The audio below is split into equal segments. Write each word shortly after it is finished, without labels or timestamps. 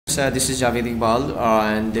This is Javed Iqbal,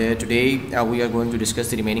 and today we are going to discuss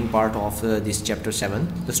the remaining part of this chapter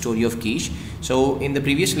 7, the story of Kish. So in the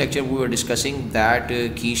previous lecture we were discussing that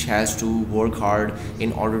Kish has to work hard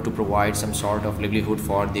in order to provide some sort of livelihood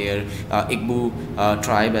for their Igbo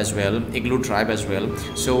tribe as well, Igloo tribe as well.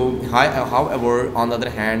 So however, on the other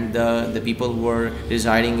hand, the people who were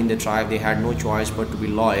residing in the tribe, they had no choice but to be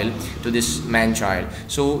loyal to this man child.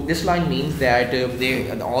 So this line means that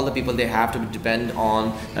all the people, they have to depend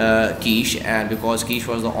on Kish, and because Kish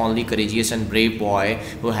was the only courageous and brave boy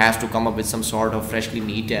who has to come up with some sort of freshly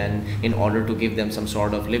meat and in order to give them some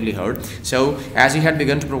sort of livelihood. So as he had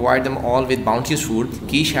begun to provide them all with bounteous food,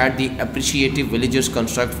 Kish had the appreciative villagers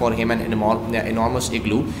construct for him an enormous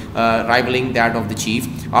igloo rivaling that of the chief.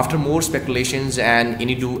 After more speculations and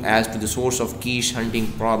innuendo as to the source of Kish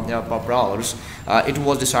hunting prowess, it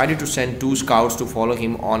was decided to send 2 scouts to follow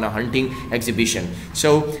him on a hunting exhibition.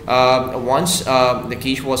 So once the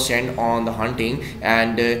Kish was sent on the hunting,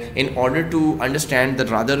 and in order to understand that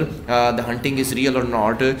rather the hunting is real or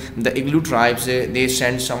not, the Igloo tribes, they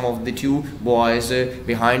sent some of the 2 boys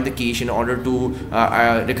behind the Kish in order to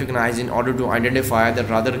recognize, in order to identify that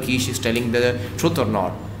rather Kish is telling the truth or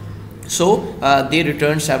not. So they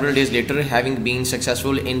returned several days later, having been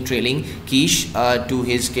successful in trailing Kish to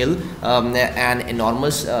his kill, an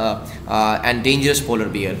enormous and dangerous polar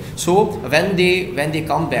bear. So when they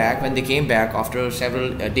came back after several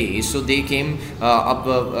days, so they came up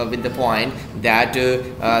with the point that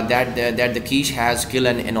that the Kish has killed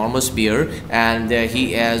an enormous bear, and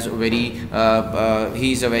he is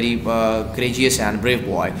a very courageous and brave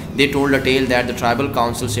boy. They told a tale that the tribal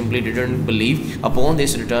council simply didn't believe. Upon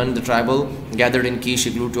this return, the tribal gathered in Kish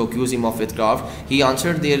igloo to accuse him of witchcraft. He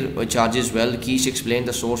answered their charges well. Kish explained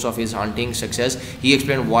the source of his hunting success. He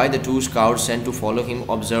explained why the 2 scouts sent to follow him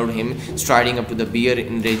observed him striding up to the bear,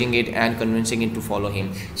 enraging it and convincing it to follow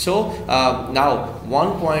him. So now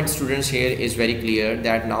one point, students, here is very clear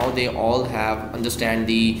that now they all have understand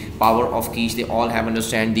the power of Kish. They all have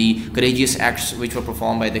understand the courageous acts which were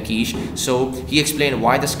performed by the Kish. So he explained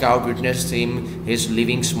why the scout witnessed him his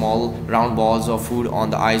leaving small round balls of food on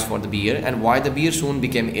the eyes for the bear, and why the bear soon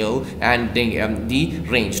became ill and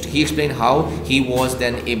deranged. He explained how he was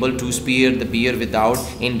then able to spear the bear without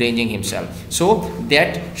endangering himself. So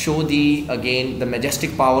that show again the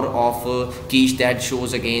majestic power of Kish. That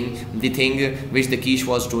shows again the thing which the Kish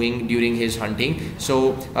was doing during his hunting.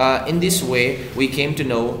 So in this way we came to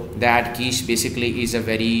know that Kish basically is a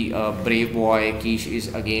very brave boy. Kish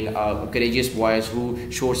is again a courageous boy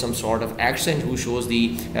who shows some sort of action, who shows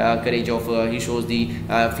the courage of he shows the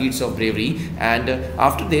feats of bravery. And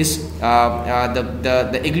after this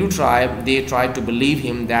the Igloo tribe, they tried to believe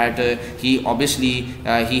him that he obviously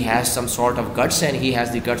he has some sort of guts, and he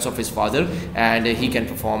has the guts of his father, and he can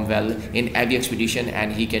perform well in every expedition,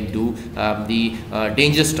 and he can do the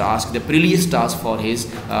dangerous task, the perilous task for his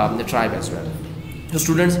the tribe as well. So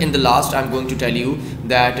students, in the last I'm going to tell you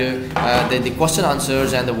that the question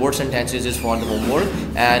answers and the word sentences is for the homework,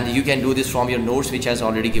 and you can do this from your notes which has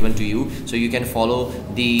already given to you. So you can follow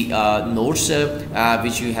the notes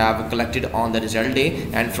which you have collected on the result day,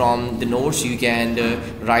 and from the notes you can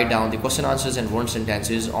write down the question answers and word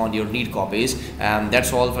sentences on your neat copies.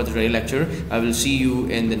 That's all for the today lecture. I will see you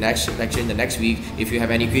in the next lecture in the next week. If you have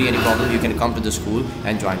any query, any problem, you can come to the school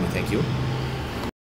and join me. Thank you.